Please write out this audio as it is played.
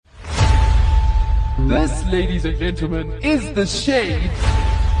This, ladies and gentlemen, is The Shade.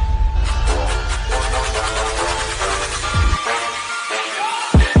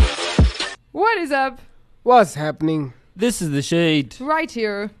 What is up? What's happening This is The Shade Right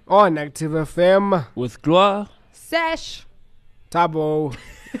here. on Active FM? with Gloire. Sash. Tabo.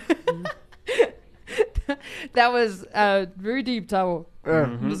 That was very deep, Tabo.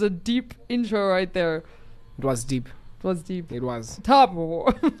 It was a deep intro right there. It was deep. It was deep. It was.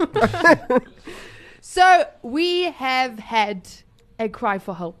 Tabo. So, we have had a cry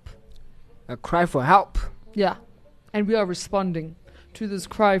for help. A cry for help. Yeah. And we are responding to this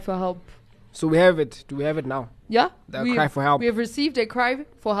cry for help. So we have it. Do we have it now? Yeah? The cry for help. We have received a cry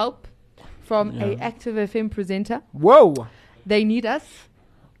for help from a Active FM presenter. Whoa. They need us.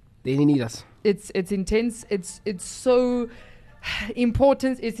 They need us. It's intense. It's so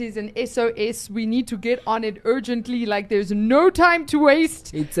important. It is an SOS. We need to get on it urgently. Like there's no time to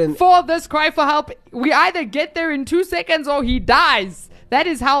waste It's an for this cry for help. We either get there in 2 seconds or he dies. That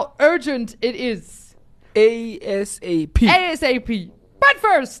is how urgent it is. ASAP. ASAP. But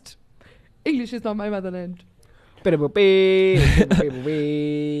first, English is not my motherland.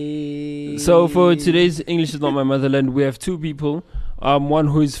 So for today's English is Not My Motherland, we have two people. One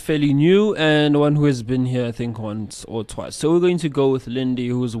who is fairly new and one who has been here, I think, once or twice. So we're going to go with Lindy,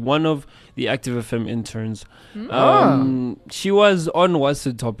 who is one of the Active FM interns. She was on What's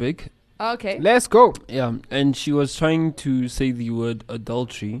the Topic. Okay. Let's go. Yeah, and she was trying to say the word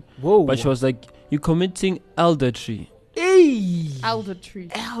adultery. Whoa. But she was like, you're committing adultery. Hey. Alder tree.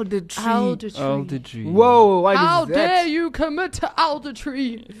 Elder tree. Alder tree. Adultery. Whoa. What How is that? dare you commit to alder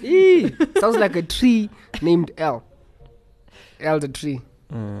tree? Sounds like a tree named El. Elder tree.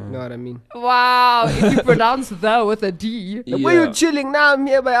 You know what I mean? Wow. If you pronounce the with a D. Like, where you chilling now? I'm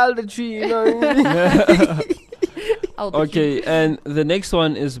here by Elder tree. You know what I mean? Alder tree. Okay, and the next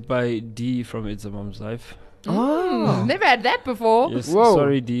one is by D from It's a Mom's Life. Never had that before. Yes, Whoa.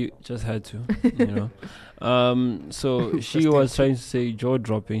 sorry D, just had to, you know. So she was trying to say jaw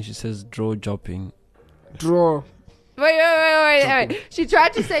dropping. She says draw dropping. Draw. Wait. She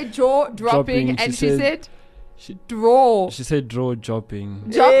tried to say jaw dropping, Dropping, and she she said- said draw She said draw dropping.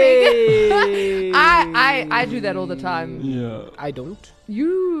 dropping. Hey. I do that all the time. Yeah, I don't.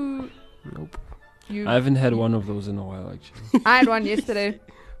 You Nope. I haven't had one of those in a while actually. I had one yesterday.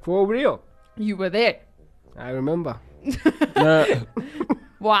 For real. You were there. I remember.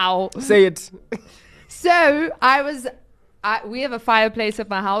 Wow. Say it. So we have a fireplace at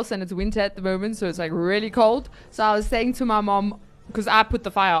my house and it's winter at the moment, so it's like really cold. So I was saying to my mom, because I put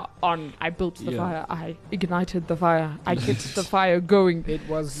the fire on, I built the fire, I ignited the fire, I kept the fire going. It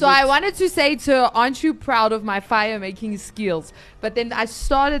was. So I wanted to say to her, aren't you proud of my fire making skills? But then I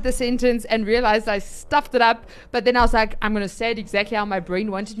started the sentence and realized I stuffed it up. But then I was like, I'm going to say it exactly how my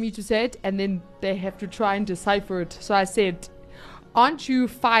brain wanted me to say it. And then they have to try and decipher it. So I said, aren't you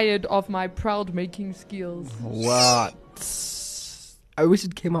fired of my proud making skills? What? I wish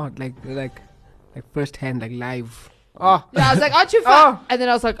it came out like first hand, like live. Oh. Yeah, I was like, aren't you fired? And then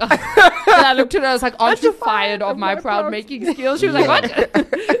I was like, then I looked at her, I was like, aren't you fired of my proud making skills? She was like,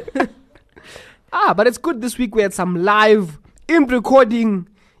 what? But it's good this week we had some live in recording.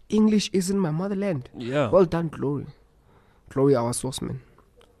 English isn't my motherland. Yeah. Well done, Glory. Glory, our sourceman.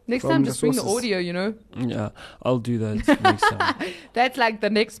 Next From time, the just bring the sources. audio, you know? Yeah, I'll do that next time. That's like the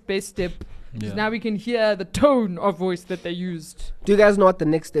next best step. Because Yeah. now we can hear the tone of voice that they used. Do you guys know what the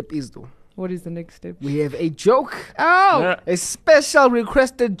next step is, though? What is the next step? We have a joke. Oh! Yeah. A special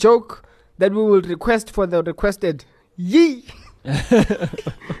requested joke that we will request for the requested yee.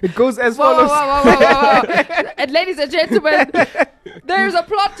 It goes as Whoa, whoa, follows. whoa. And ladies and gentlemen, there's a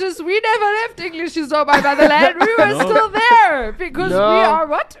plot twist. We never left English is not my motherland. We were still there. Because No. we are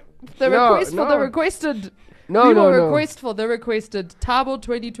what? The No, request for the no. requested. No, we no, will no. request for the requested. Tabo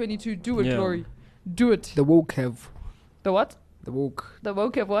 2022. Do it, Yeah. Glory. Do it. The woke have. The what? The woke. The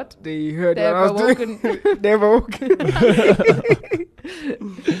woke have what? They heard They've what I was doing. awoken. They've awoken.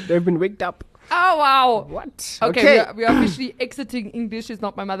 They've been waked up. Oh, wow. What? Okay, we are officially exiting English is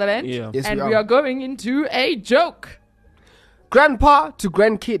not my motherland. Yeah. Yes, And we are going into a joke. Grandpa to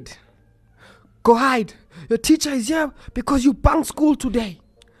grandkid. Go hide. Your teacher is here because you bunked school today.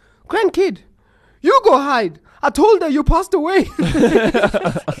 Grandkid, you go hide. I told her you passed away.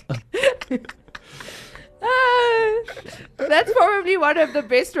 That's probably one of the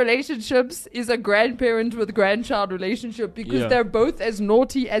best relationships is a grandparent with grandchild relationship because Yeah. they're both as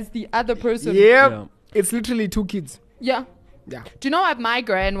naughty as the other person. Yeah. It's literally two kids. Yeah. Yeah. Do you know what my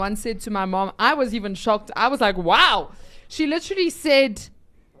gran once said to my mom? I was even shocked. I was like, wow. She literally said,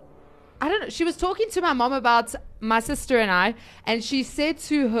 I don't know. She was talking to my mom about my sister and I, and she said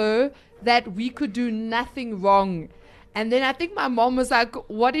to her that we could do nothing wrong. And then I think my mom was like,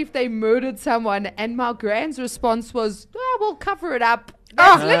 what if they murdered someone? And my grand's response was, oh, we'll cover it up.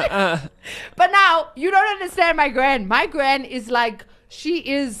 That's literally- But now, you don't understand my gran. My gran is like, she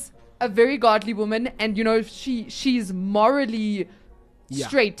is a very godly woman. And, you know, she's morally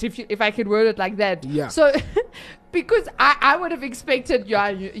straight, if I could word it like that. Yeah. So, because I would have expected,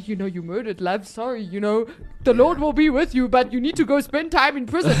 you know, you murdered, love. Sorry, you know, the Lord will be with you, but you need to go spend time in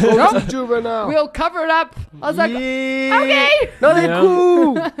prison. You know? Juvenile. We'll cover it up. I was like, okay. No, they're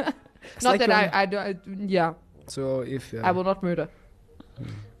cool. Not like that I don't, yeah. So if I will not murder.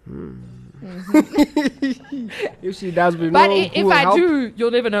 if she does, we But know if who will I help. do,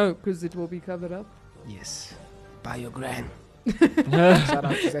 you'll never know because it will be covered up. Yes, by your gran. Shout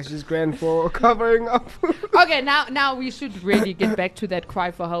out to Sash's gran for covering up. Okay, now we should really get back to that cry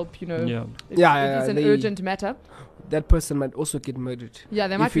for help, you know. Yeah. It is an urgent matter. That person might also get murdered. Yeah,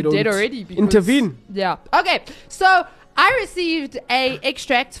 they if might be you dead don't already. Because, intervene. Yeah. Okay, so I received a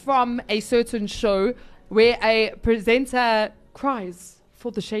extract from a certain show where a presenter cries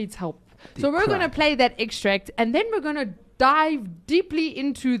for the Shade's help. They So we're cry. going to play that extract, and then we're going to dive deeply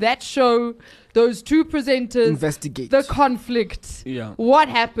into that show, those two presenters, Investigate. the conflict, Yeah. what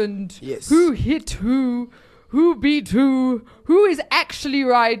happened, Yes. who hit who beat who is actually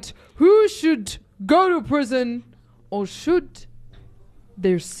right, who should go to prison, or should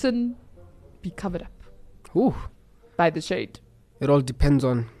their sin be covered up Ooh, by the Shade. it all depends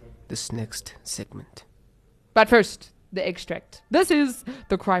on this next segment. But first, the extract. This is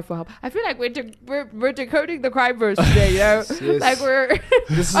the cry for help. I feel like we're decoding the crime verse today, you know? Yes. Like we're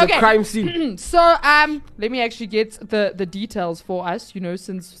This is Okay. a crime scene. So let me actually get the details for us, you know,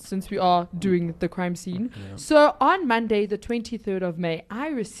 since we are doing the crime scene. Yeah. So on Monday, the 23rd of May, I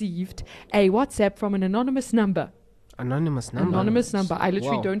received a WhatsApp from an anonymous number. Anonymous number. Anonymous number. I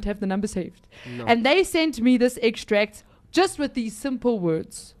literally Wow. don't have the number saved. No. And they sent me this extract just with these simple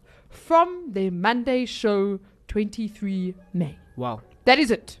words from their Monday show, 23 May. Wow. That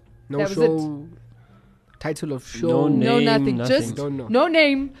is it. No That was show. Title of show. No, Name, nothing. nothing. Just Don't know. no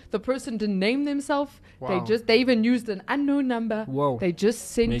name. The person didn't name themselves. Wow. They even used an unknown number. Whoa. They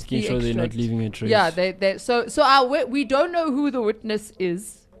just sent Making the sure they're not extract. leaving a trace. Yeah, we don't know who the witness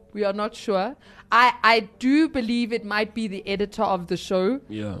is. We are not sure. I do believe it might be the editor of the show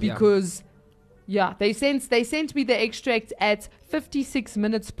Yeah. because they sent me the extract at 56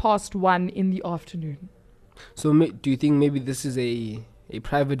 minutes past 1 in the afternoon. So do you think maybe this is a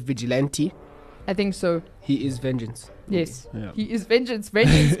private vigilante? I think so. He is vengeance. Yes. Yeah. He is vengeance.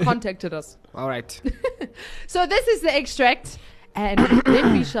 Vengeance contacted us. All right. So this is the extract and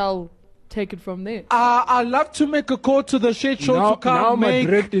then we shall take it from there. I'd love to make a call to the Shade Show Now, to come now make...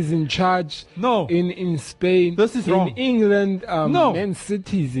 Madrid is in charge. No. In Spain. This is in wrong. England, No. Man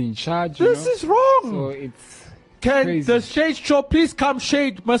City is in charge. This is wrong. So it's Can crazy. the Shade Show please come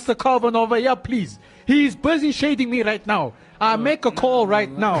shade Mr. Calvin over here, please? He's busy shading me right now. Make a call right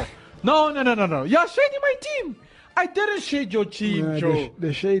now. No. You're shading my team. I didn't shade your team, Joe.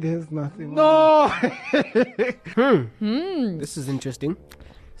 the shade has nothing. No. This is interesting.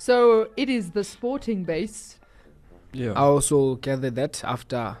 So it is the sporting base. Yeah. I also gathered that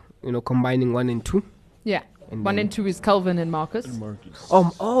after combining 1 and 2. Yeah. And 1 then- and 2 is Calvin and Marcus. Marcus.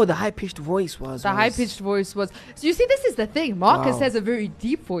 Oh, the high pitched voice was. The high-pitched voice was... So you see, this is the thing. Marcus Wow. has a very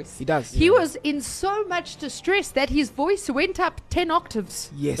deep voice. He does. He was in so much distress that his voice went up 10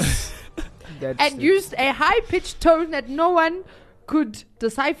 octaves Yes. That's and it. used a high-pitched tone that no one could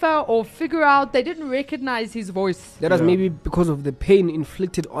decipher or figure out. They didn't recognize his voice. That was Yeah. maybe because of the pain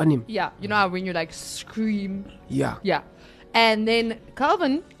inflicted on him. Yeah, you know how when you like scream. Yeah. Yeah. And then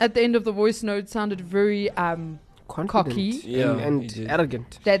Calvin, at the end of the voice note, sounded very... Confident Cocky. Yeah, and he did.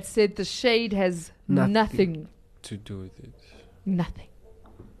 arrogant. that said the Shade has Nothing. nothing. To do with it. Nothing.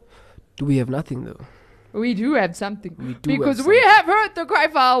 Do we have nothing though? We do have something. We do Because have we something. have heard the cry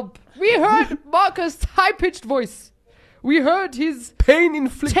for help. We heard Marcus' high-pitched voice. We heard his Pain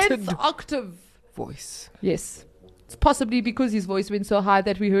inflicted 10th octave. voice. Yes. It's possibly because his voice went so high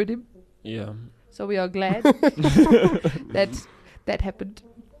that we heard him. Yeah. So we are glad that happened.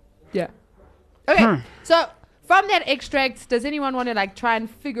 Yeah. Okay. So from that extract, does anyone want to like try and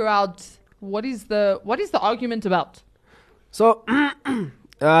figure out what is the argument about? So,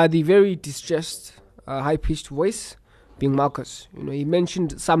 the very distressed, high-pitched voice, being Marcus. He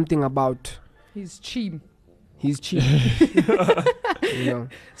mentioned something about His cheem. his cheek.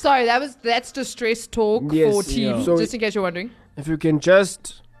 Sorry, that's distress talk Yes, for team. yeah. So just in case you're wondering. If you can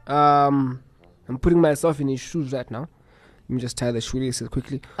just, I'm putting myself in his shoes right now. me just tie the shoelaces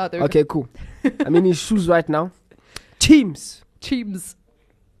quickly. Oh, there we Okay, cool. I'm in his shoes right now. Teams. go. Teams.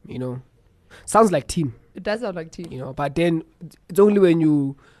 You know, sounds like team. It does sound like team. You know, but then it's only when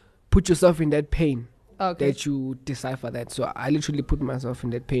you put yourself in that pain Okay. that you decipher that. So I literally put myself in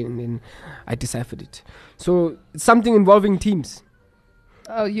that pain and then I deciphered it. So it's something involving teams.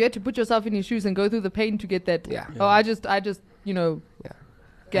 Oh, you had to put yourself in his shoes and go through the pain to get that. Yeah. Oh, I just, you know, Yeah.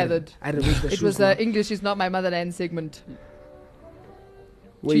 gathered. I had to read the It shoes was now. English is not my motherland segment.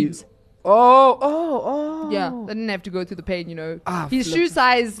 Where you- Teams. Oh. Yeah, I didn't have to go through the pain, you know. Ah, His flip. shoe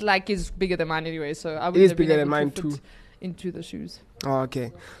size is bigger than mine anyway, so I would is have been bigger able than to mine fit too. into the shoes. Oh,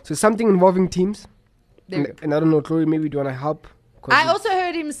 okay. So something involving teams. There we And, go. and I don't know, Chloe, maybe do you want to help? 'Cause I it's- also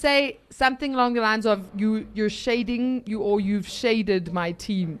heard him say something along the lines of you're shading you've shaded my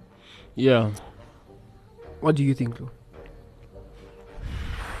team. Yeah. What do you think, Chloe?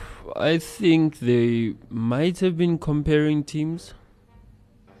 I think they might have been comparing teams.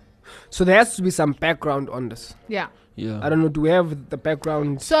 So there has to be some background on this. Yeah. Yeah. I don't know. Do we have the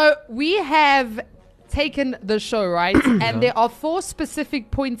background? So we have taken the show, right? And there are 4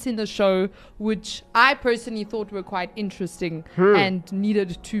 specific points in the show which I personally thought were quite interesting and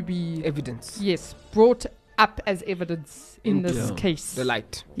needed to be, Evidence. yes, brought up as evidence in this Yeah. case. The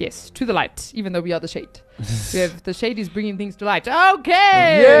light. Yes, to the light, even though we are the shade. We have the shade is bringing things to light.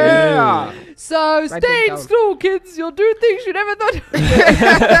 Okay. Yeah. So Write stay it in down. school, kids. You'll do things you never thought.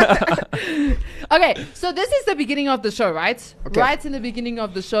 Okay, so this is the beginning of the show, right? Okay. Right in the beginning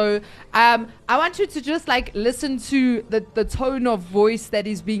of the show. I want you to just like listen to the tone of voice that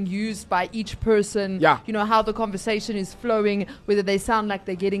is being used by each person. Yeah. You know, how the conversation is flowing, whether they sound like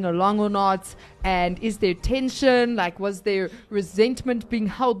they're getting along or not. And is there tension? Like, was there resentment being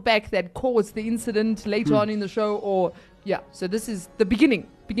held back that caused the incident later on in the show? Or, yeah, so this is the beginning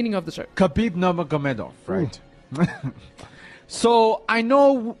of the show. Khabib Nurmagomedov, right? So I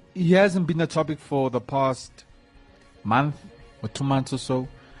know he hasn't been a topic for the past month or 2 months or so,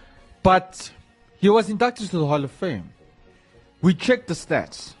 but he was inducted to the Hall of Fame. We checked the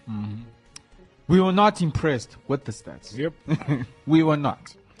stats. We were not impressed with the stats. Yep. We were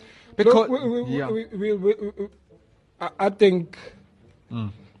not. Because Because yeah. I think,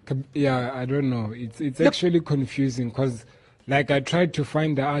 yeah, I don't know. It's actually confusing because, like, I tried to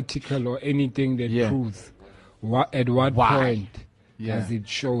find the article or anything that Yeah. proves at what Why? point Yeah. does it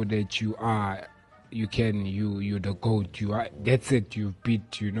show that you're the GOAT. That's it. You've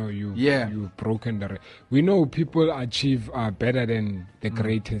beat. Yeah. You've broken the. We know people achieve better than the Mm.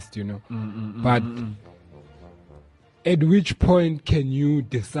 greatest. But. At which point can you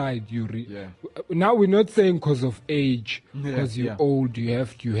decide Yeah. Now we're not saying because of age, Yeah, because you're yeah. old,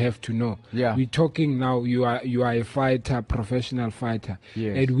 you have to know. Yeah. We're talking now. You are a fighter, professional fighter.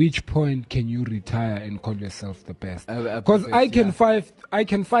 Yes. At which point can you retire and call yourself the best? A Because I perfect, can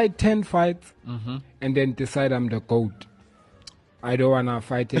yeah. fight 10 fights and then decide I'm the GOAT. I don't wanna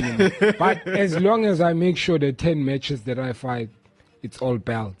fight anymore. But as long as I make sure the 10 matches that I fight, it's all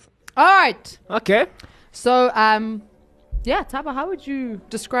belts. All right. Okay. So, yeah, Taba, how would you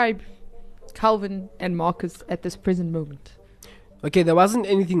describe Calvin and Marcus at this present moment? Okay, there wasn't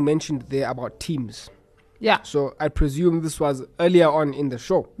anything mentioned there about teams. Yeah, So I presume this was earlier on in the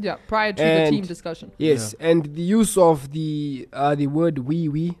show. yeah, prior to the And- team discussion. Yes, and the use of the word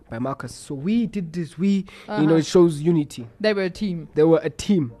we by Marcus. So we did this, you know, it shows unity. They were a team. They were a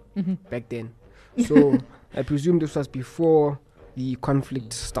team back then. So I presume this was before the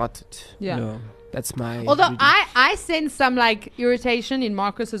conflict started. Yeah. That's my Although reading. I sense some like irritation in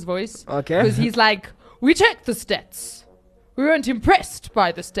Marcus's voice Okay. because he's like, we checked the stats. We weren't impressed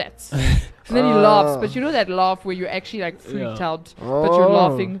by the stats. And then he laughs, but you know that laugh where you're actually like freaked Yeah. out, but you're Oh.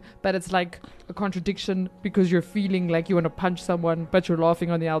 laughing, but it's like a contradiction because you're feeling like you want to punch someone, but you're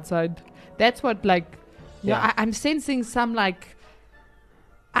laughing on the outside. That's what like, yeah, I'm sensing some like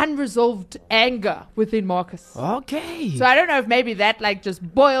unresolved anger within Marcus. Okay. So I don't know if maybe that like just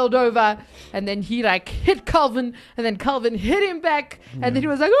boiled over and then he like hit Calvin and then Calvin hit him back and then he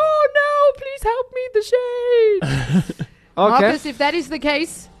was like, oh no, please help me, the shade. Okay. Marcus, if that is the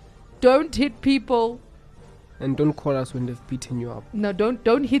case, don't hit people. And don't call us when they've beaten you up. No,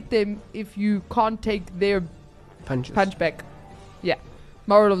 don't hit them if you can't take their Punches. punch back. Yeah.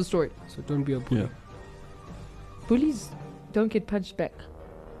 Moral of the story. So don't be a bully. Yeah. Bullies don't get punched back.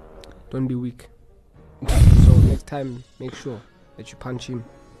 Don't be weak. So next time, make sure that you punch him.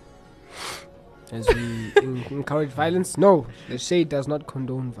 As we encourage violence. No, the shade does not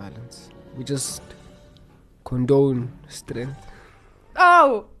condone violence. We just condone strength.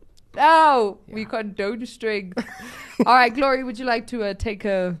 Oh, we condone strength. All right, Glory, would you like to take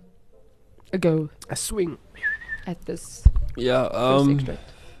a go A swing. at this? Yeah. First extract.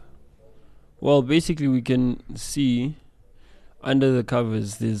 Well, basically, we can see under the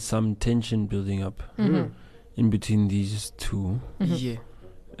covers there's some tension building up in between these two, Yeah.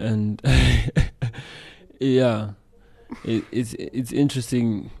 and yeah, it's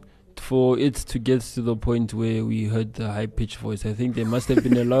interesting for it to get to the point where we heard the high pitched voice. I think there must have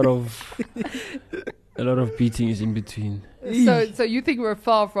been a lot of beatings in between. So you think we're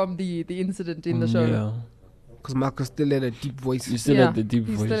far from the incident in the show? Yeah, Because Marcus still had a deep voice. you still Yeah, had the deep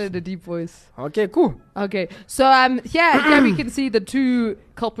He's voice. still in a deep voice. Okay, cool. Okay, so here we can see the two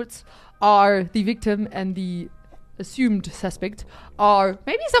culprits are the victim and the assumed suspect are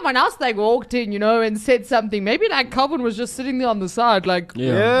maybe someone else like walked in, and said something. Maybe like Calvin was just sitting there on the side, like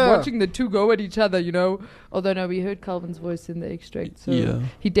Yeah. watching the two go at each other, Although no, we heard Calvin's voice in the extract, so Yeah.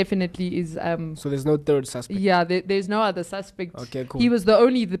 he definitely is. So there's no third suspect. Yeah, there's no other suspect. Okay, cool. He was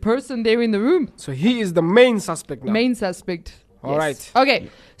the person there in the room. So he is the main suspect now. Main suspect. All right. Okay,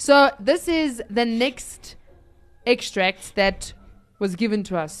 so this is the next extract that was given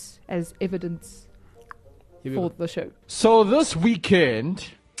to us as evidence Here we for go. the show. So this weekend,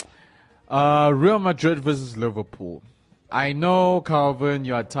 Real Madrid versus Liverpool. I know, Calvin,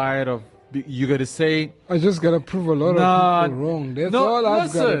 you are tired of. You gotta say, I just gotta prove a lot Nah, of people wrong. That's no, all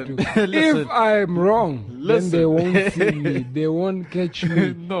I've gotta listen, do. listen. If I'm wrong, then they Listen. won't see me. They won't catch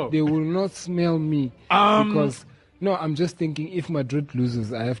me. No. They will not smell me. Because I'm just thinking if Madrid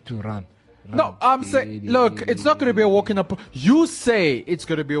loses, I have to run. no, I'm saying, look, it's not gonna be a walk in the park. You say it's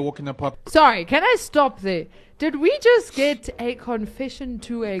gonna be a walk in the park. Sorry, can I stop there? Did we just get a confession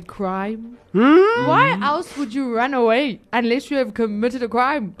to a crime? Why else would you run away unless you have committed a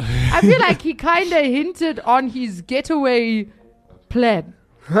crime? I feel like he kind of hinted on his getaway plan.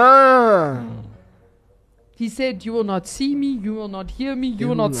 Huh. He said, "You will not see me, you will not hear me, you They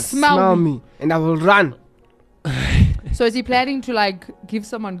will not smell me." and I will run. So is he planning to give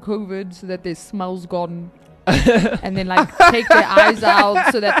someone COVID so that their smell's gone? And then take their eyes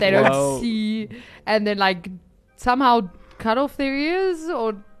out so that they Wow. don't see, and then somehow cut off their ears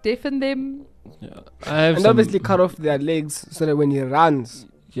or deafen them? Yeah. I have And some- obviously cut off their legs so that when he runs,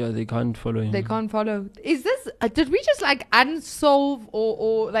 Yeah, they can't follow him. They can't follow. Is this did we just unsolve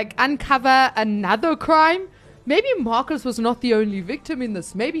or uncover another crime? Maybe Marcus was not the only victim in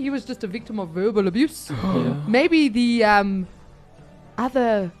this. Maybe he was just a victim of verbal abuse. Yeah. Maybe the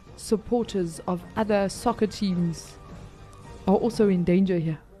other supporters of other soccer teams are also in danger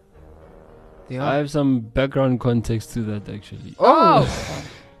here. they I are. have some background context to that actually. Oh,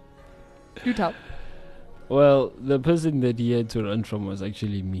 do tell. Well, the person that he had to run from was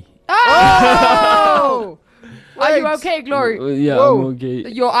actually me. Oh, are you Wait. okay, Glory? Yeah, Whoa. I'm okay.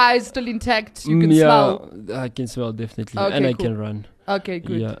 Your eyes still intact. You can yeah, smell. I can smell definitely, Okay, and I cool. can run. Okay,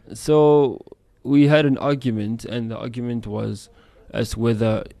 good. Yeah. So we had an argument, and the argument was as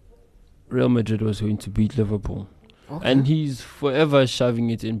whether Real Madrid was going to beat Liverpool, and he's forever shoving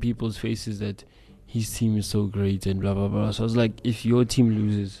it in people's faces that his team is so great and blah blah blah. So I was like, if your team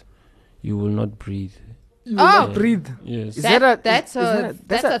loses, you will not breathe. You will Oh. not breathe. Yes. Is that a- that's is a that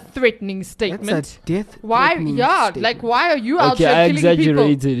that's a threatening statement. That's a death. Why? threatening Yeah, statement. why are you out Okay, here I killing people?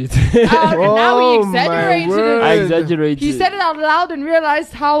 exaggerated it. And now he Oh, my exaggerated word. I it. exaggerated. He said it out loud and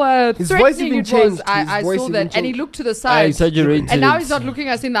realized how His voice threatening even it was. changed. I His voice saw even that, and he changed. looked to the I side. exaggerated. And now it. he's not looking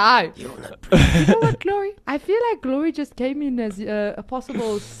us in the eye. You know what, Glory? I feel like Glory just came in as a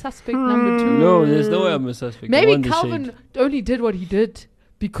possible suspect number 2. No, there's no way I'm a suspect. I Maybe won the Calvin shade. only did what he did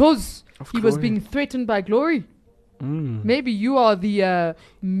because Of he was Glory. being threatened by Glory. Mm. Maybe you are the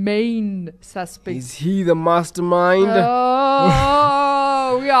main suspect. Is he the mastermind?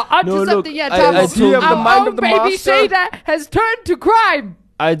 Oh, we are onto No, look, something here, I Tabo. told Of the Our mind own of the baby master. Shader has turned to crime.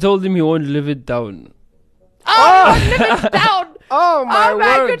 I told him he won't live it down. Oh, live it down. Oh my, Oh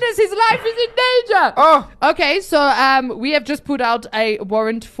my word. goodness, his life is in danger. Oh, Okay, so we have just put out a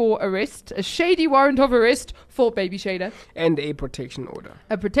warrant for arrest, a shady warrant of arrest for Baby Shader, and a protection order.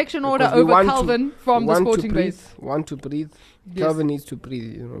 a protection order Because we over want to- Calvin from We the want to sporting breathe, base. Want to breathe. Yes. Calvin needs to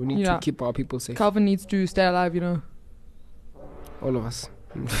breathe. You know, we need Yeah. to keep our people safe. Calvin needs to stay alive, All of us.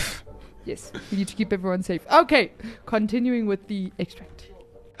 Yes, we need to keep everyone safe. Okay, continuing with the extract.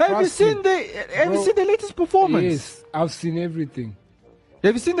 Have you Trust me. seen the latest performance? Yes, I've seen everything.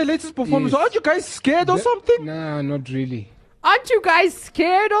 Have you seen the latest performance? Yes. Aren't you guys scared or The- something? Nah, not really. Aren't you guys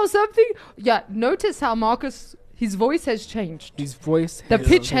scared or something? Yeah, notice how Marcus, his voice has changed. His voice. The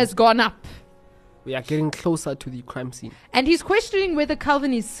pitch has gone up. We are getting closer to the crime scene. And he's questioning whether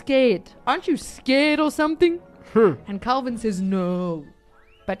Calvin is scared. Aren't you scared or something? And Calvin says no.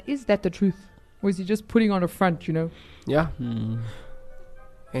 But is that the truth? Or is he just putting on a front, Yeah. Hmm.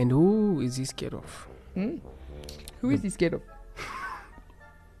 And who is he scared of? Who is he scared of?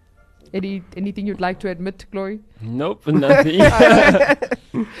 Anything you'd like to admit, Glory? Nope, nothing. I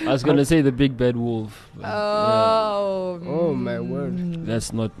was gonna say the big bad wolf. but, Oh, my word.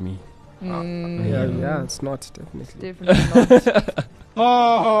 that's not me. Yeah, it's not definitely. Definitely not. The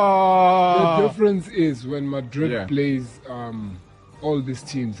Oh. difference is when Madrid Yeah. plays all these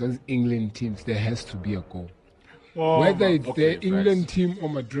teams, as England teams, there has to be a goal. Oh, Whether it's okay, the England facts. team or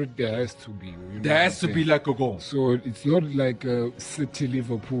Madrid, there has to be. You know There what has I'm to be saying? like a goal. So it's not like a City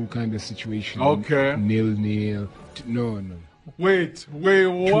Liverpool kind of situation. Okay. 0-0. No. Wait,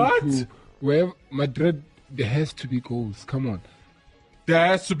 what? 2-2. Where Madrid, there has to be goals. Come on. There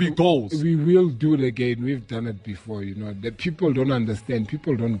has to be goals. We will do it again. We've done it before, you know. The people don't understand.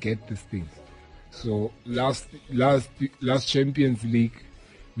 People don't get these things. So last Champions League,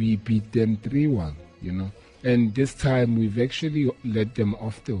 we beat them 3-1, you know. And this time we've actually let them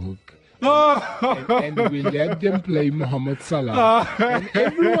off the hook. and we let them play Mohamed Salah. And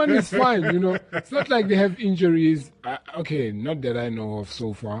everyone is fine, you know. It's not like they have injuries. Okay, not that I know of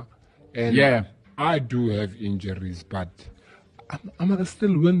so far. And Yeah. I do have injuries, but I'm going to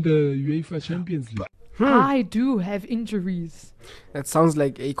still win the UEFA Champions League. I do have injuries. That sounds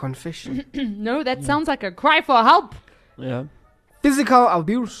like a confession. No, that sounds like a cry for help. Yeah. Physical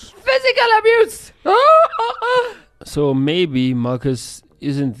abuse. Physical abuse. So maybe Marcus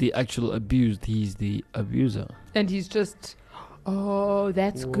isn't the actual abused; he's the abuser. And he's just, oh,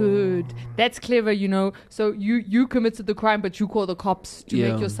 that's good. That's clever, you know. So you committed the crime, but you call the cops to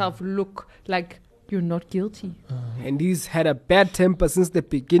Yeah. make yourself look like you're not guilty. And he's had a bad temper since the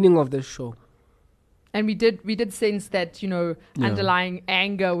beginning of the show. And we did sense that, you know, Yeah. underlying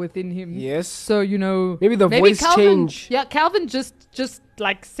anger within him. Yes. So, you know, Maybe the voice Calvin, change. Yeah, Calvin just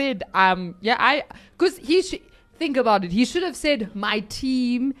like said, because think about it. He should have said, my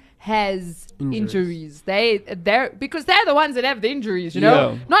team has injuries. They're because they're the ones that have the injuries, you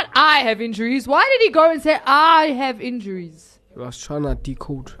know? Yeah. Not I have injuries. Why did he go and say, I have injuries? He was trying to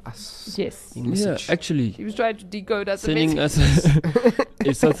decode us. Yes. In Yeah, message. actually, He was trying to decode us. sending a us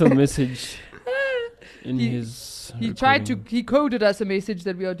a subtle message in He- his. he coded us a message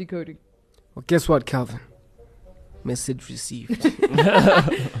that we are decoding. Well, guess what, Calvin? Message received.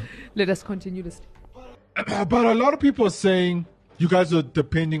 Let us continue this. But a lot of people are saying you guys are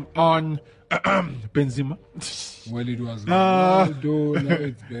depending on Benzema. Well, it was Ah. Ronaldo, now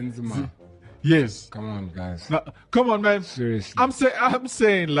it's Benzema. Yes. Come on, guys. Now, come on, man. Seriously. I'm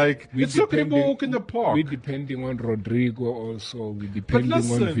saying like it's not gonna depending- walk in the park. We're depending on Rodrigo also. We're depending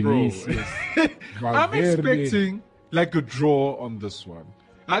listen, on bro. Vinicius. I'm Valverde. expecting like a draw on this one.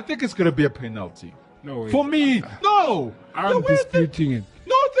 I think it's gonna be a penalty. No, For me, no. I'm disputing it.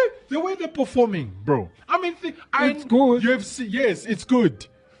 No, the way they're performing, bro. I mean, It's good. You have seen, yes, it's good.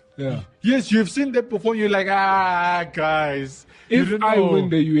 Yeah. Yes, you've seen them perform. You're like, guys. you If don't I know. win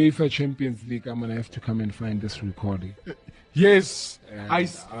the UEFA Champions League, I'm gonna have to come and find this recording. Yes, Yeah,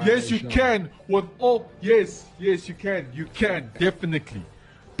 yes, you shall. can. With all, yes, you can. You can definitely.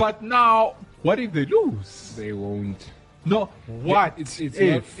 But now, what if they lose? They won't. No, what?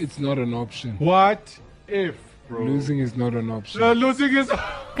 It's not an option. What if, bro? Losing is not an option. Losing is.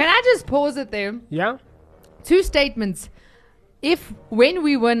 Can I just pause it there? Yeah? Two statements. If when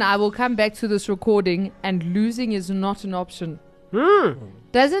we win, I will come back to this recording and losing is not an option.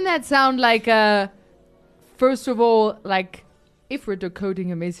 Doesn't that sound like first of all, like if we're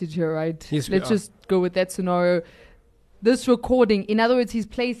decoding a message here, right? Yes, we Let's are. just go with that scenario. This recording, in other words, he's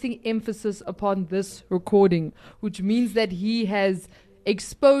placing emphasis upon this recording, which means that he has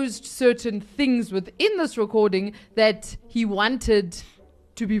exposed certain things within this recording that he wanted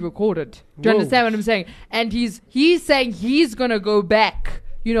to be recorded. Do you Whoa. understand what I'm saying? And he's saying he's gonna go back.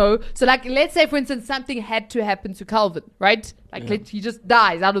 You know, so like let's say for instance something had to happen to Calvin, right? Like he just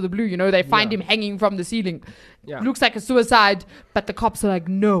dies out of the blue. You know, they find him hanging from the ceiling. Yeah. Looks like a suicide, but the cops are like,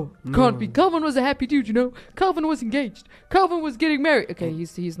 no, can't be. Calvin was a happy dude, you know. Calvin was engaged. Calvin was getting married. Okay,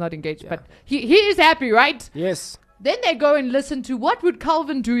 he's not engaged, but he is happy, right? Yes. Then they go and listen to what would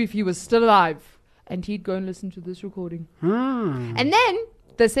Calvin do if he was still alive, and he'd go and listen to this recording. And then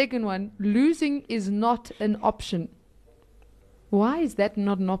the second one, losing is not an option. Why is that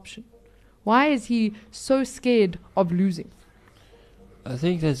not an option? Why is he so scared of losing? I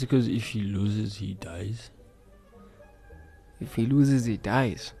think that's because if he loses, he dies. If he loses, he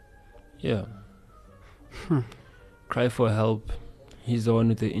dies. Yeah. Cry for help. He's the one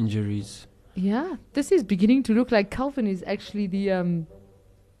with the injuries. Yeah, this is beginning to look like Calvin is actually the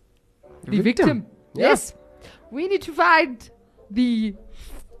victim. Yeah. Yes, we need to find the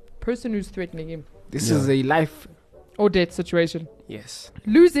person who's threatening him This Yeah. is a life. or death situation. Yes.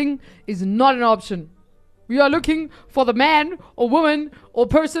 Losing is not an option. We are looking for the man or woman or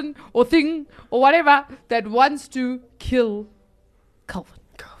person or thing or whatever that wants to kill Calvin.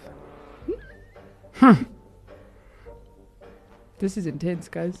 This is intense,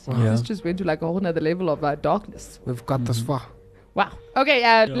 guys. Yeah. This just went to like a whole nother level of darkness. We've got this far. Wow. Okay,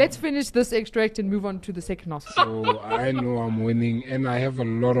 let's finish this extract and move on to the second house. So I know I'm winning, and I have a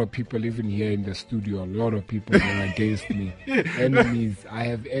lot of people even here in the studio. A lot of people that are against me. Enemies. I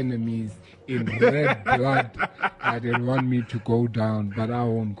have enemies in red blood. I didn't want me to go down, but I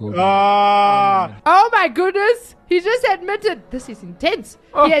won't go down. Oh my goodness! He just admitted this is intense.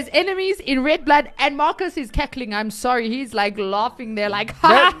 He has enemies in red blood, and Marcus is cackling. I'm sorry, he's like laughing there, like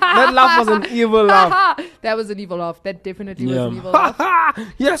That laugh was an evil laugh. That was an evil laugh. That definitely was Yeah. an evil laugh.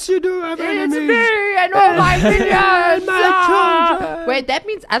 Yes, you do have It's enemies. me and all my minions. My children. Wait, that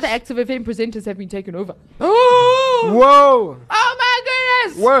means other Active FM presenters have been taken over. Whoa. Oh my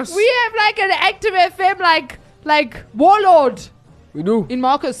goodness! Worse. We have like an Active FM like warlord We do. in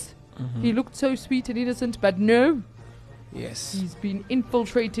Marcus. He looked so sweet and innocent, but no. Yes. He's been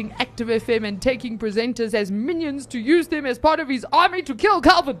infiltrating Active FM and taking presenters as minions to use them as part of his army to kill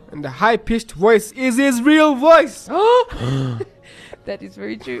Calvin. And the high-pitched voice is his real voice. That is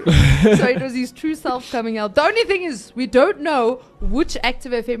very true. So it was his true self coming out. The only thing is, we don't know which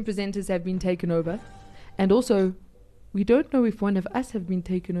Active FM presenters have been taken over. And also, we don't know if one of us have been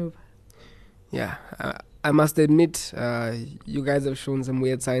taken over. Yeah. I must admit, you guys have shown some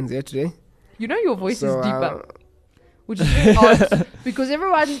weird signs here today. You know your voice is So, deeper. Which is very odd. Because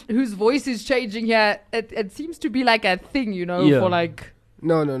everyone whose voice is changing here, it seems to be like a thing, Yeah. for like...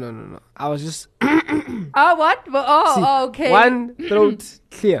 No. I was just Oh, what? Oh, okay. one throat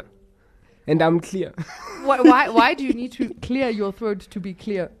clear. And I'm clear. Why do you need to clear your throat to be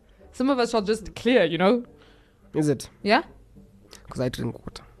clear? Some of us are just clear, Is it? Yeah? Because I drink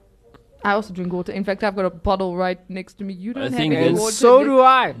water. I also drink water. In fact, I've got a bottle right next to me. You don't I have think any And water. so do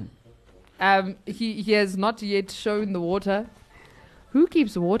I. He has not yet shown the water. Who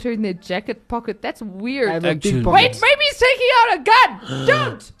keeps water in their jacket pocket? That's weird. I have a Actually. big Wait, pocket. maybe he's taking out a gun.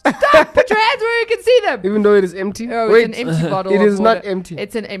 Don't stop. Put your hands where you can see them. Even though it is empty. Oh, Wait, it's an empty bottle. it of is not water. empty.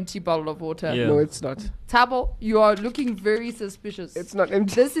 It's an empty bottle of water. Yeah. No, it's not. Tabo, you are looking very suspicious. It's not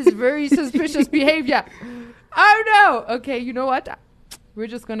empty. This is very suspicious behavior. Oh no! Okay, you know what? We're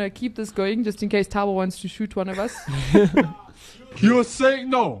just gonna keep this going just in case Tabo wants to shoot one of us. You're saying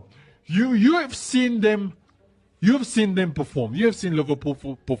no. You have seen them. You have seen them perform. You have seen Liverpool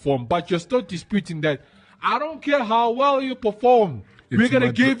perform, but you're still disputing that. I don't care how well you perform. We're It's gonna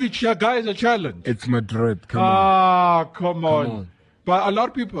Madrid. give each guys a challenge. It's Madrid. Come on. Ah, come on. on. But a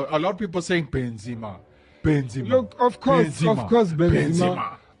lot of people saying Benzema. Look, of course, Benzema.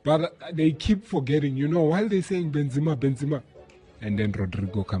 Benzema. But they keep forgetting, while they're saying Benzema, and then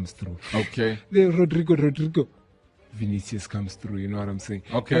Rodrigo comes through. Okay. Then Rodrigo. Vinicius comes through, you know what I'm saying?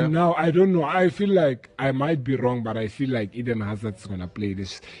 Okay. And now, I don't know. I feel like I might be wrong, but I feel like Eden Hazard's going to play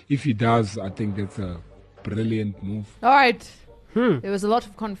this. If he does, I think that's a brilliant move. All right. There was a lot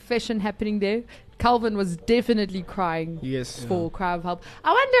of confession happening there. Calvin was definitely crying Yes. for cry of help.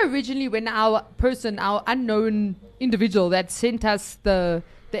 I wonder originally when our unknown individual that sent us the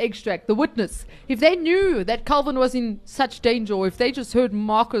extract, the witness, if they knew that Calvin was in such danger, or if they just heard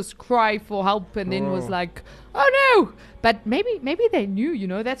Marcus cry for help and then was like, oh no. But maybe they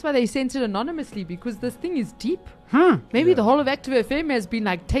knew, that's why they sent it anonymously, because this thing is deep. Maybe the whole of Active FM has been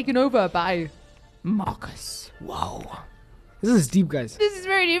like taken over by Marcus. Wow. This is deep, guys. This is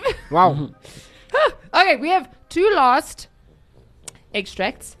very deep. Wow. Okay, we have two last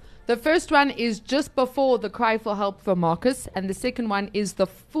extracts. The first one is just before the cry for help from Marcus, and the second one is the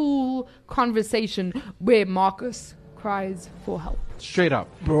full conversation where Marcus cries for help. Straight up.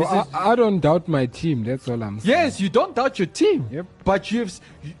 Bro, I don't doubt my team. That's all I'm saying. Yes, you don't doubt your team. Yep. But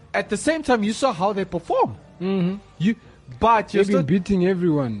at the same time, you saw how they perform. Mm-hmm. You're They've still been beating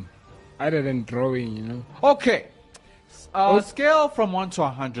everyone, other than drawing, okay. Scale from 1 to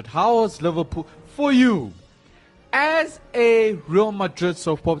 100. How was Liverpool for you? As a Real Madrid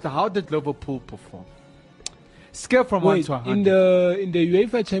supporter, how did Liverpool perform? Scale from 1 Wait, to 100. in the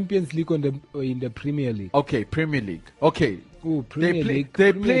UEFA Champions League or in the Premier League? Okay, Premier League. Okay. Oh, Premier League.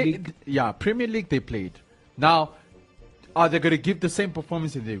 They Premier played. League. Yeah, Premier League they played. Now, are they going to give the same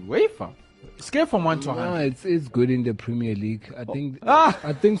performance in the UEFA? Scale from 1 to No, 100. it's good in the Premier League. I think Ah!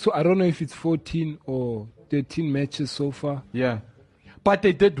 I think so. I don't know if it's 14 or 13 matches so far. Yeah. But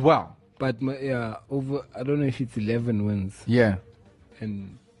they did well. But I don't know if it's 11 wins. Yeah.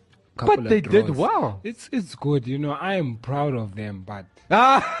 And couple But of they did draws. well. It's good, you know. I am proud of them, but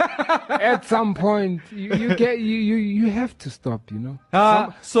Ah, at some point you have to stop, you know.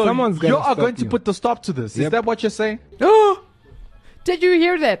 so Someone's you gotta are stop going to you. put the stop to this. Is Yep. that what you're saying? Oh, did you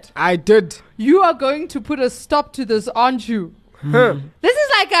hear that? I did. You are going to put a stop to this, aren't you? Huh. This is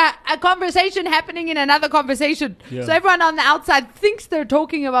like a conversation happening in another conversation. Yeah. So everyone on the outside thinks they're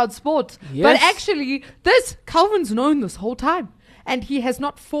talking about sport. But Yes. actually, Calvin's known this whole time. And he has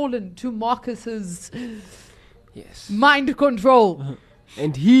not fallen to Marcus's Yes. mind control.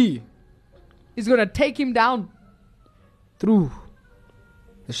 And he, He's going to take him down. through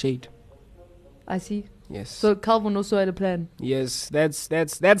the shade. I see. Yes. So Calvin also had a plan. yes,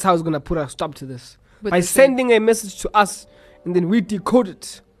 that's how he's gonna put a stop to this. with By the shade. sending a message to us, and then we decode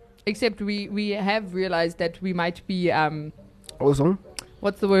it. Except we have realized that we might be, Also,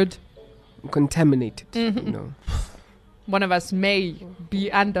 what's the word? contaminated. Mhm. You know, One of us may be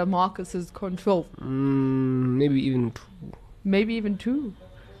under Marcus's control. maybe even Maybe even two.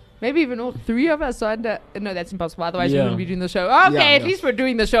 Maybe even all three of us are under. No, that's impossible. Otherwise, we Yeah. wouldn't be doing the show. Okay, Yeah, at yeah. least we're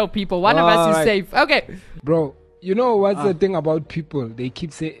doing the show, people. One of us is Alright. safe. Okay. Bro, you know what's the thing about people? They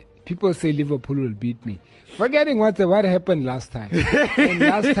keep say people say Liverpool will beat me. Forgetting what happened last time. And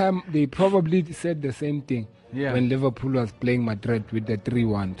last time they probably said the same thing Yeah. when Liverpool was playing Madrid with the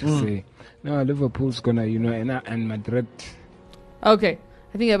 3-1 to say, no, Liverpool's gonna, you know, and Madrid. Okay.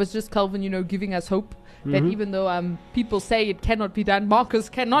 I think that was just Calvin, giving us hope that even though people say it cannot be done, Marcus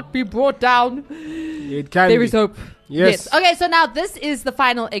cannot be brought down. it can. There be. is hope. Yes. Okay, so now this is the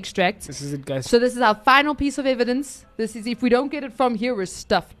final extract. This is it, guys. So this is our final piece of evidence. This is if we don't get it from here, we're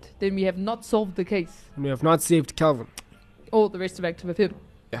stuffed. Then we have not solved the case. We have not saved Calvin. Or the rest of Active FM.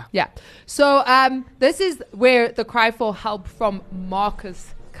 Yeah. Yeah. So this is where the cry for help from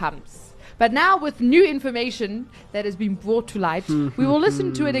Marcus comes. But now with new information that has been brought to light, we will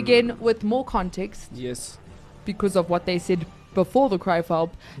listen to it again with more context Yes. because of what they said before the cry for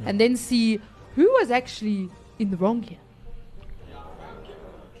help, and then see who was actually in the wrong here.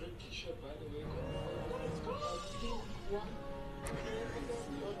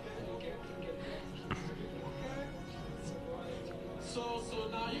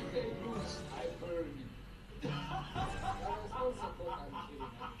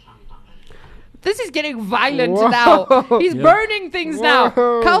 This is getting violent Whoa. now. He's Yeah. burning things now.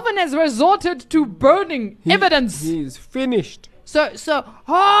 Whoa. Calvin has resorted to burning evidence. He is finished. So,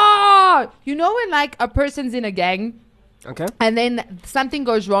 when like a person's in a gang Okay. and then something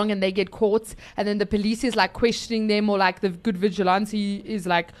goes wrong and they get caught and then the police is like questioning them, or like the good vigilante is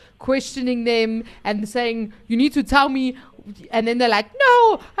like questioning them and saying, you need to tell me. And then they're like,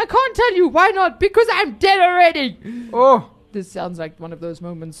 no, I can't tell you. Why not? Because I'm dead already. Oh. This sounds like one of those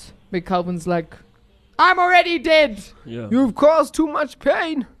moments where Calvin's like, I'm already dead. Yeah. You've caused too much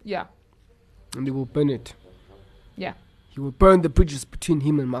pain. Yeah. And they will burn it. Yeah. He will burn the bridges between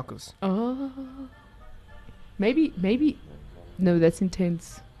him and Marcus. Oh. Maybe. No, that's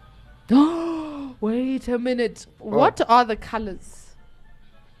intense. Wait a minute. What are the colors?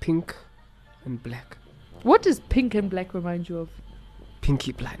 Pink and black. What does pink and black remind you of?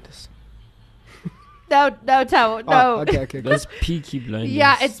 Pinky blinders. No, Tao, no. Oh, okay. That's Peaky Blinders.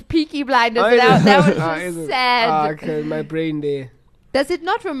 Yeah, it's Peaky Blinders. Oh, is that, it? that was Ah, just is it? sad. Ah, okay, my brain there. Does it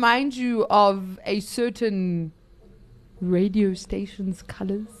not remind you of a certain radio station's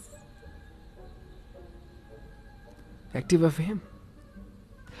colors? Active for him.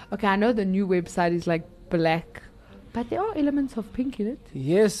 Okay, I know the new website is like black, but there are elements of pink in it.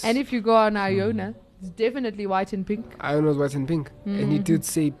 Yes. And if you go on Iona, it's definitely white and pink. I know white and pink. And he Mm-hmm. did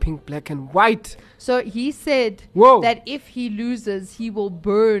say pink, black, and white. So he said Whoa. that if he loses, he will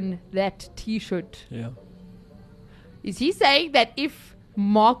burn that T-shirt. Yeah. Is he saying that if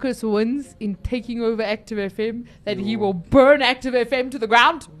Marcus wins in taking over Active FM, that he will burn Active FM to the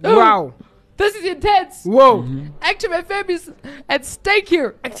ground? Ooh, Wow. this is intense. Whoa. Active FM is at stake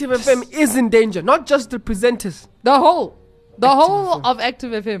here. Active FM is in danger. Not just the presenters. The whole FM. of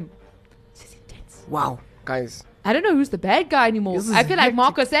Active FM. This is intense. Wow. Guys. I don't know who's the bad guy anymore. This is I feel like hectic.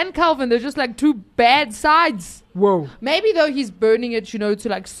 Marcus and Calvin, they're just like two bad sides. Whoa. Maybe though he's burning it, to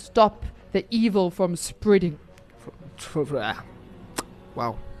like stop the evil from spreading.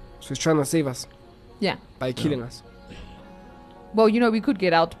 Wow. So he's trying to save us Yeah. by killing us. Well, we could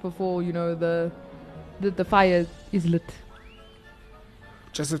get out before, the fire is lit.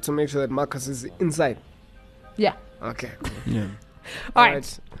 Just have to make sure that Marcus is inside. Yeah. Okay. Yeah. All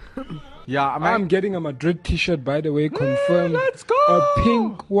right. Yeah, I'm getting a Madrid T-shirt, by the way, confirmed. let's go. A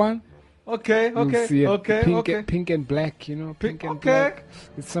pink one. Okay, You'll see it. Pink, okay. pink and black, pink and okay. black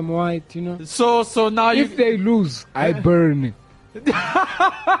with some white, So now If they lose, I burn it.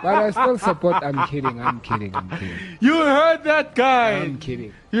 But I still support. I'm kidding. You heard that, guy. I'm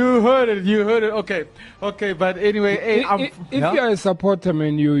kidding. You heard it. Okay. But anyway, hey, If you're a supporter,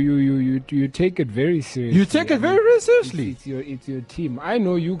 man, you take it very seriously. You take it very seriously. It's your team. I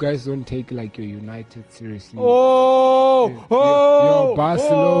know you guys don't take like your United seriously. Your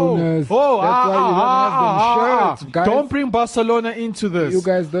Barcelona's. That's why you don't have them shirts, guys. Don't bring Barcelona into this. You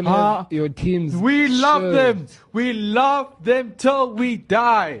guys don't have your teams. We love shirts. them. We love them till we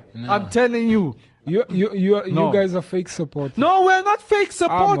die. No. I'm telling you. You guys are fake supporters. No, we're not fake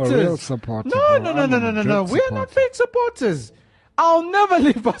supporters. I'm a real supporter. No. bro. I'm a No. real We're not fake supporters. I'll never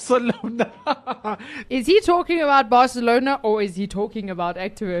leave Barcelona. Is he talking about Barcelona or is he talking about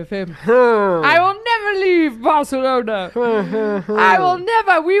Active FM? I will never leave Barcelona. I will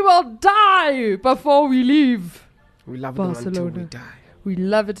never. We will die before we leave. We love them until we Barcelona. die. We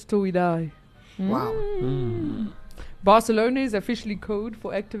love it till we die. Wow. Barcelona is officially code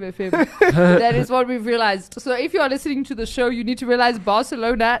for Active FM. That is what we've realized. So if you are listening to the show, you need to realize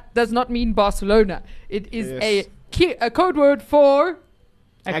Barcelona does not mean Barcelona. It is a code word for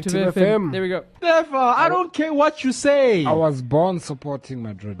Active FM. There we go. Never. I don't care what you say. I was born supporting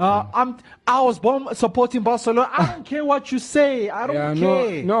Madrid. I was born supporting Barcelona. I don't care what you say. I don't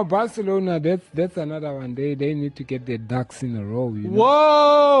care. No, Barcelona. That's another one. They need to get their ducks in a row. You know?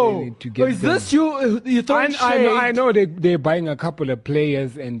 Whoa! They need to get Is them. this you throwing shade? I know. They're buying a couple of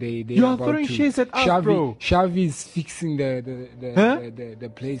players and they. You're throwing shades at us, bro. Xavi's fixing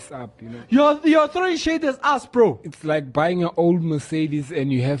the place up. You know. You're throwing shade at us, bro. It's like buying an old Mercedes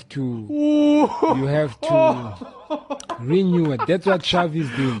and you have to renew it. That's what Xavi's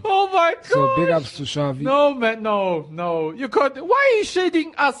doing. Oh my god! So big ups to Xavi. No, man, no. You can't. Why are you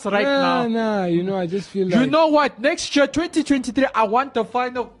shading us right now? Nah. You know, I just feel like. You know what? Next year, 2023, I want the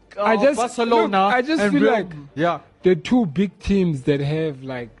final. Barcelona. I just feel like yeah, the two big teams that have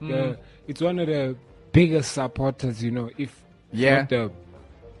like it's one of the biggest supporters. You know, if not the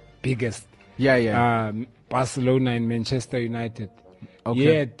biggest. Yeah. Barcelona and Manchester United. Okay.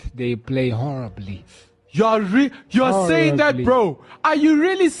 Yet they play horribly. You're saying that, bro? Are you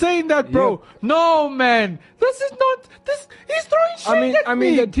really saying that, bro? Yep. No, man. This is not. This. He's throwing shade at me. I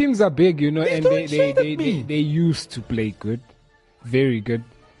mean, the teams are big, you know, He's and throwing shade at me. they used to play good, very good.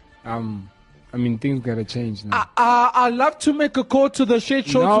 I mean, things gotta change now. I love to make a call to the shade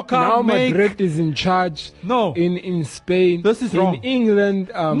show Now to come make. Madrid is in charge. No. In Spain. This is wrong. In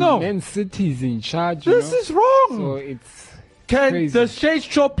England, No. Man City is in charge. This is wrong. So it's. Can crazy. the shade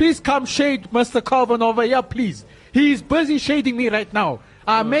show please come shade Mr. Calvin over here, please? He's busy shading me right now.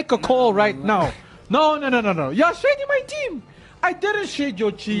 Make a call right now. No. You're shading my team. I didn't shade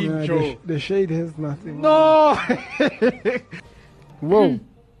your team, Joe. The shade has nothing. No. Whoa.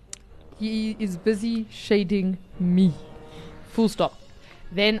 He is busy shading me. Full stop.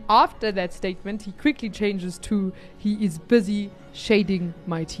 Then after that statement, he quickly changes to he is busy shading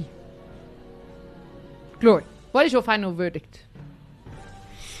my team. Glory, what is your final verdict?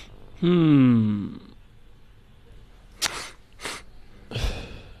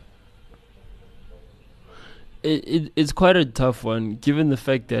 It's quite a tough one, given the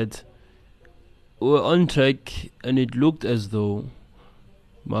fact that we're on track and it looked as though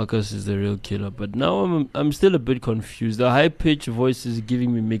Marcus is the real killer. But now I'm still a bit confused. The high-pitched voice is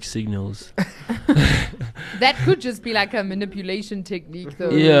giving me mixed signals. That could just be like a manipulation technique, though.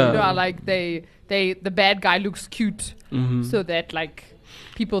 Yeah. You know, like the bad guy looks cute, so that like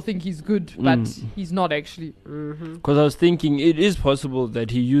people think he's good, but he's not actually. Because I was thinking it is possible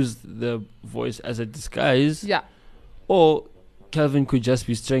that he used the voice as a disguise. Yeah. Or Calvin could just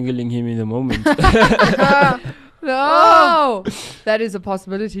be strangling him in the moment. No, that is a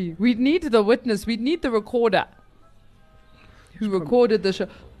possibility. We need the witness. We need the recorder who recorded the show.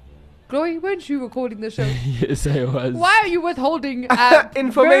 Chloe, weren't you recording the show? Yes, I was. Why are you withholding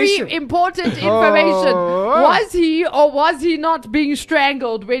Information. very important information? Was he or was he not being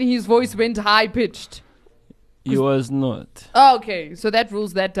strangled when his voice went high pitched? He was not. Oh, okay, so that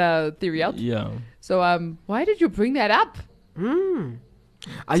rules that theory out. Yeah. So why did you bring that up?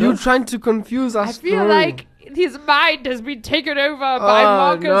 Are you trying to confuse us? I feel bro? like his mind has been taken over by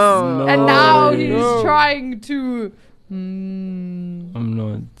Marcus, no. and now No. he's trying to I'm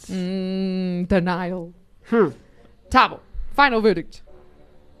not. denial. Tabo, final verdict.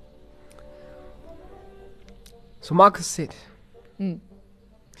 So Marcus said,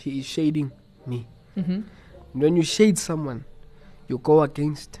 he is shading me. When you shade someone, you go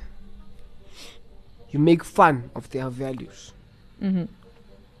against. You make fun of their values.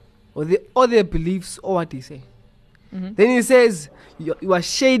 Or their beliefs, or what they say. Then he says, you are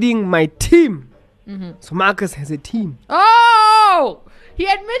shading my team. So Marcus has a team. Oh! No! He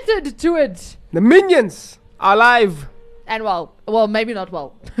admitted to it. The minions are alive. And well, maybe not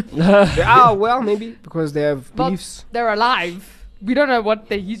well. They are, well, maybe, because they have But beliefs. they're alive. We don't know what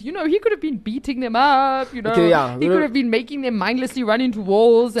he's, he could have been beating them up, Okay, yeah, we He could don't- have been making them mindlessly run into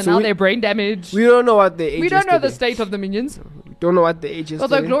walls and So now we- they're brain damaged. We don't know what the age We is don't know the today. state of the minions. We don't know what the age is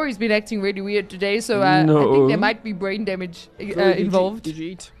Although today. Glory's been acting really weird today, so I No. think there might be brain damage Glory, did you- involved. Did you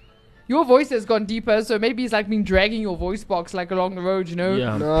eat? Your voice has gone deeper, so maybe it's like been dragging your voice box like along the road,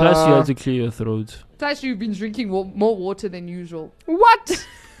 Yeah. No. Plus, you had to clear your throat. Plus, you've been drinking more water than usual. What?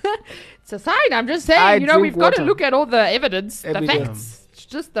 It's a sign. I'm just saying. I We've drink got to water. look at all the evidence, Every the day. facts. It's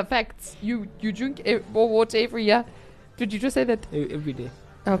just the facts. You drink more water every year. Did you just say that? Every day.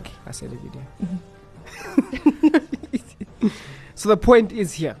 Okay. I said every day. So the point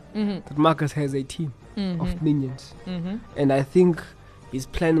is here that Marcus has a team of minions, and I think he's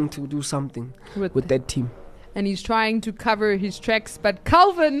planning to do something with that team. And he's trying to cover his tracks, but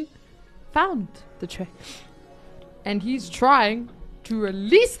Calvin found the tracks, and he's trying to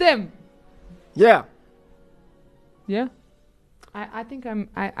release them. Yeah. Yeah. I think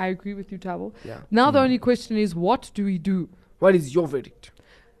I agree with you, Tabo. Yeah. Now the only question is, what do we do? What is your verdict?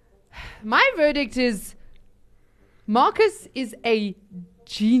 My verdict is Marcus is a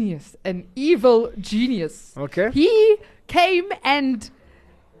genius, an evil genius. Okay. He came and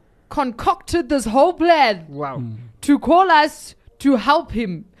concocted this whole plan Wow. to call us to help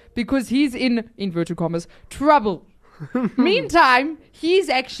him because he's in inverted commas trouble. Meantime, he's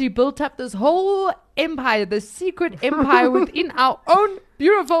actually built up this whole empire, the secret empire within our own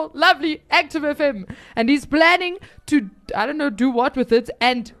beautiful, lovely Active FM. And he's planning to, I don't know, do what with it.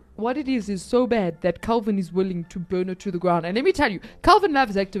 And what it is so bad that Calvin is willing to burn it to the ground. And let me tell you, Calvin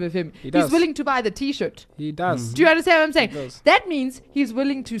loves Active FM. He does. He's willing to buy the t-shirt. He does. Do you understand what I'm saying? He does. That means he's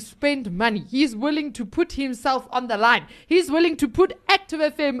willing to spend money. He's willing to put himself on the line. He's willing to put Active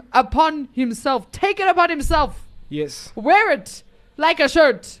FM upon himself. Take it upon himself. Yes. Wear it like a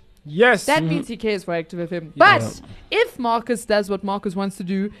shirt. Yes. That means he cares for Active FM. But if Marcus does what Marcus wants to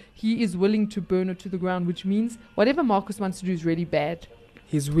do, he is willing to burn it to the ground, which means whatever Marcus wants to do is really bad.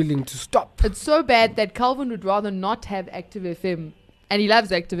 He's willing to stop. It's so bad that Calvin would rather not have Active FM. And he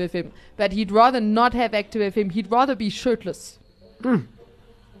loves Active FM. But he'd rather not have Active FM. He'd rather be shirtless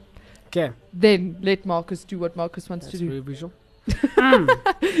Okay. than let Marcus do what Marcus wants to That's do. very visual.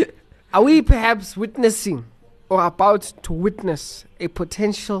 Are we perhaps witnessing or about to witness a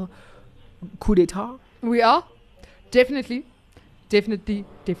potential coup d'etat? We are. Definitely. Definitely.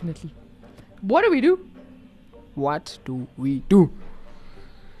 Definitely. What do we do? What do we do?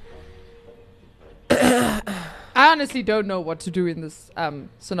 I honestly don't know what to do in this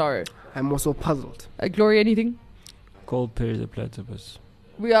scenario. I'm also puzzled. Glory, anything? Call Perry the Platypus.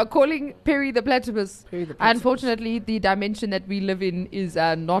 We are calling Perry the Platypus. Perry the Platypus. Unfortunately, the dimension that we live in is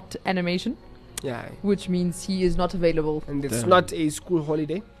not animation, Yeah. which means he is not available. And it's Damn. not a school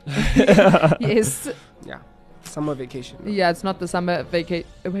holiday. Yes. Yeah. Summer vacation. Yeah, it's not the summer vacation.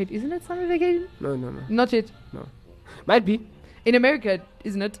 Wait, isn't it summer vacation? No. Not yet. Might be. In America,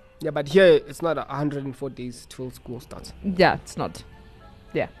 isn't it? Yeah, but here it's not 104 days till school starts. Yeah, it's not.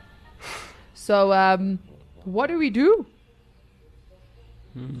 Yeah. So, what do we do?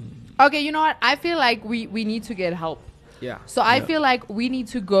 Okay, you know what? I feel like we need to get help. Yeah. So I feel like we need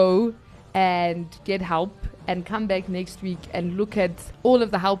to go and get help and come back next week and look at all of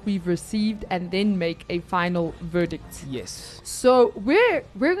the help we've received and then make a final verdict. Yes. So we're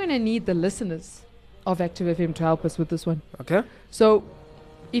gonna need the listeners of Active FM to help us with this one. Okay. So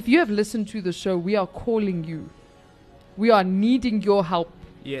if you have listened to the show, we are calling you. We are needing your help.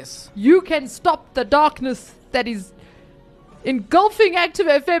 Yes. You can stop the darkness that is engulfing Active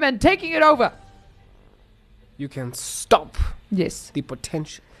FM and taking it over. You can stop Yes. the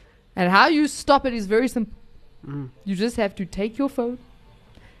potential. And how you stop it is very simple. Mm. You just have to take your phone,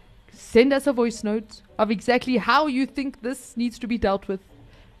 send us a voice note of exactly how you think this needs to be dealt with,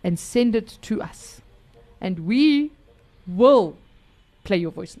 and send it to us. And we will play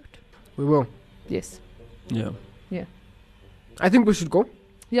your voice note. We will. Yes. Yeah. I think we should go.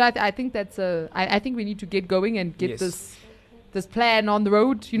 Yeah, I think that's I think we need to get going and get Yes. this plan on the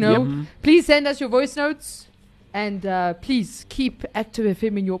road, you know. Mhm. Please send us your voice notes, and please keep Active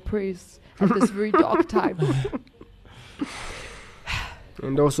FM in your prayers at this very dark time.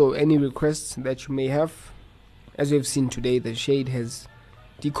 And also any requests that you may have. As we've seen today, the shade has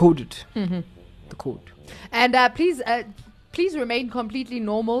decoded the code. And please remain completely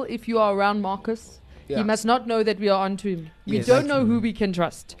normal if you are around Marcus. Yeah. He must not know that we are onto him. We Yes. don't know who we can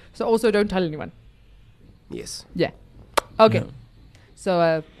trust. So also don't tell anyone. Yes. Yeah. Okay. Yeah.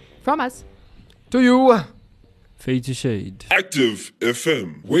 So from us. To you, Fade to shade. Active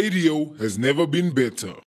FM. Radio has never been better.